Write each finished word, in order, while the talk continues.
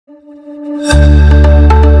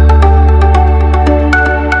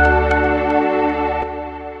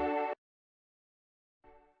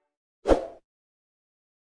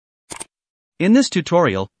In this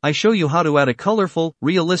tutorial, I show you how to add a colorful,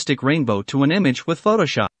 realistic rainbow to an image with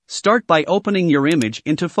Photoshop. Start by opening your image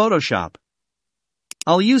into Photoshop.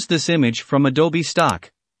 I'll use this image from Adobe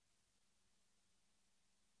stock.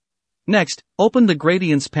 Next, open the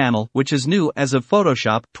Gradients panel, which is new as of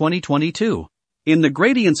Photoshop 2022. In the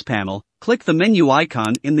Gradients panel, click the menu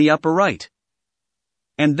icon in the upper right.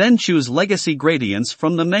 And then choose Legacy Gradients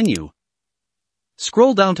from the menu.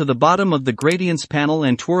 Scroll down to the bottom of the Gradients panel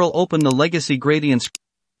and twirl open the Legacy Gradients.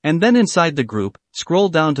 And then inside the group, scroll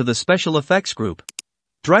down to the Special Effects group.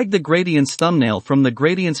 Drag the Gradients thumbnail from the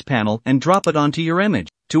Gradients panel and drop it onto your image.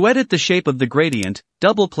 To edit the shape of the gradient,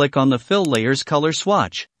 double-click on the Fill Layers color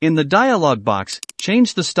swatch. In the dialog box,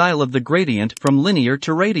 change the style of the gradient from linear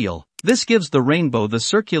to radial. This gives the rainbow the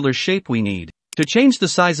circular shape we need. To change the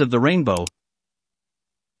size of the rainbow,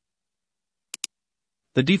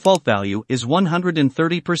 the default value is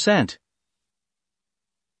 130%.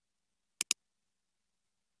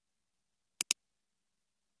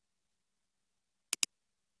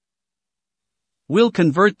 We'll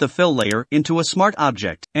convert the fill layer into a smart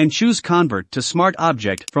object and choose Convert to Smart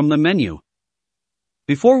Object from the menu.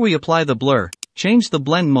 Before we apply the blur, change the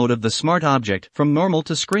blend mode of the smart object from normal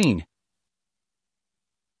to screen.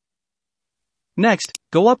 Next,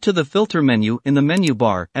 go up to the filter menu in the menu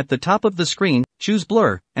bar at the top of the screen, choose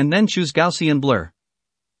Blur, and then choose Gaussian Blur.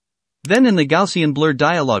 Then in the Gaussian Blur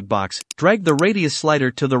dialog box, drag the radius slider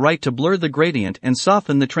to the right to blur the gradient and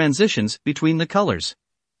soften the transitions between the colors.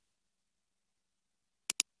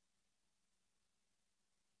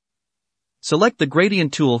 Select the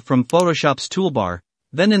Gradient tool from Photoshop's toolbar,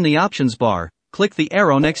 then in the Options bar, click the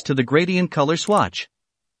arrow next to the Gradient color swatch.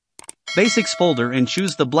 Basics folder and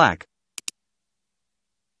choose the black,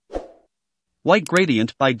 white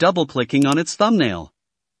gradient by double-clicking on its thumbnail.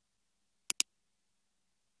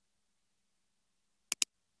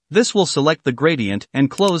 This will select the gradient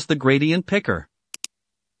and close the gradient picker.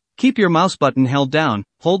 Keep your mouse button held down,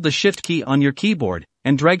 hold the Shift key on your keyboard,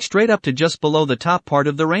 and drag straight up to just below the top part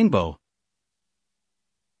of the rainbow.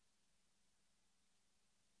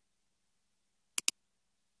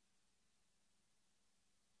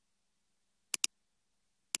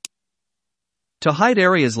 To hide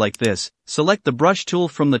areas like this, select the brush tool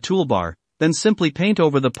from the toolbar, then simply paint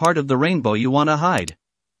over the part of the rainbow you want to hide.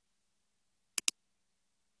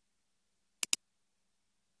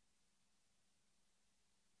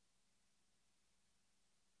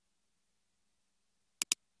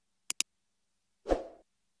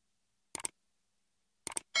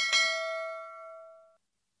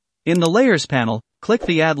 In the Layers panel, click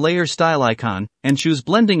the Add Layer Style icon, and choose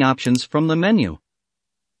Blending Options from the menu.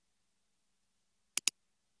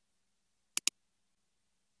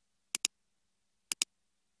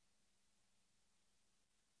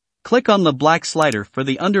 Click on the black slider for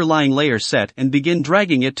the underlying layer set and begin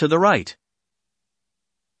dragging it to the right.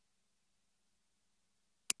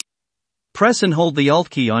 Press and hold the Alt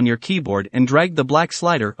key on your keyboard and drag the black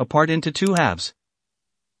slider apart into two halves.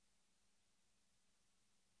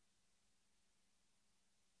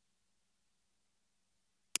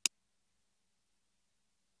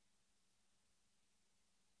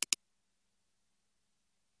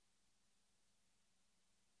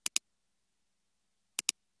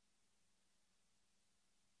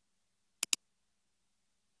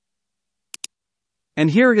 And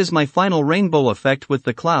here is my final rainbow effect with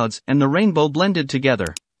the clouds and the rainbow blended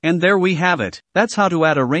together. And there we have it. That's how to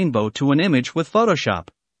add a rainbow to an image with Photoshop.